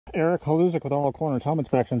Eric Haluzik with All Corners Home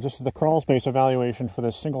Inspections. This is the crawl space evaluation for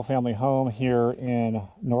this single-family home here in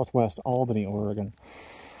Northwest Albany, Oregon.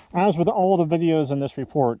 As with all the videos in this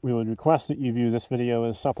report, we would request that you view this video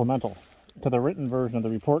as supplemental to the written version of the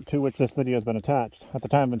report to which this video has been attached. At the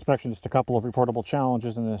time of inspection, just a couple of reportable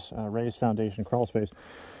challenges in this raised foundation crawl space.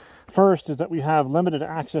 First is that we have limited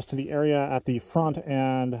access to the area at the front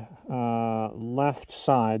and left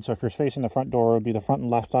side. So if you're facing the front door, it would be the front and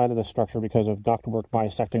left side of the structure because of ductwork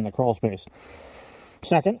bisecting the crawl space.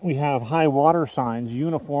 Second, we have high water signs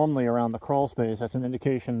uniformly around the crawl space. That's an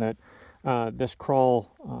indication that this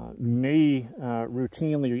crawl may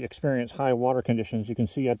routinely experience high water conditions. You can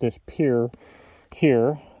see at this pier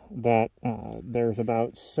here that there's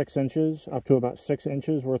about 6 inches, up to about 6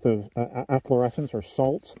 inches worth of efflorescence or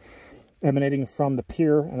salts emanating from the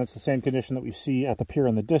pier, and it's the same condition that we see at the pier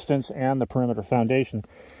in the distance and the perimeter foundation.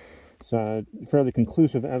 It's fairly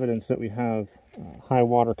conclusive evidence that we have high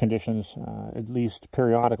water conditions, at least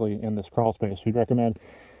periodically, in this crawl space. We'd recommend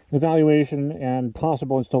evaluation and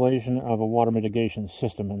possible installation of a water mitigation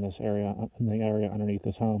system in this area, in the area underneath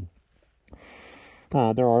this home.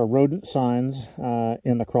 There are rodent signs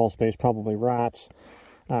in the crawl space, probably rats,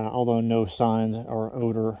 although no signs or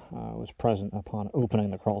odor was present upon opening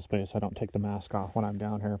the crawl space. I don't take the mask off when I'm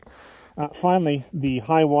down here. Finally, the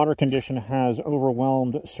high water condition has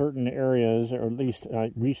overwhelmed certain areas, or at least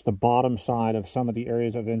reached the bottom side of some of the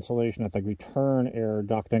areas of insulation at the return air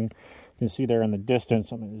ducting. You can see there in the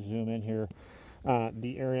distance. I'm going to zoom in here.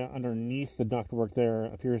 The area underneath the ductwork there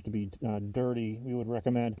appears to be dirty. We would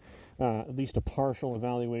recommend at least a partial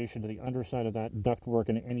evaluation to the underside of that ductwork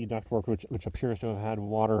and any ductwork which appears to have had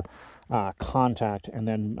water contact, and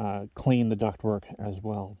then clean the ductwork as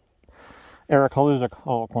well. Eric Haluzik,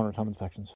 All Corners Home Inspections.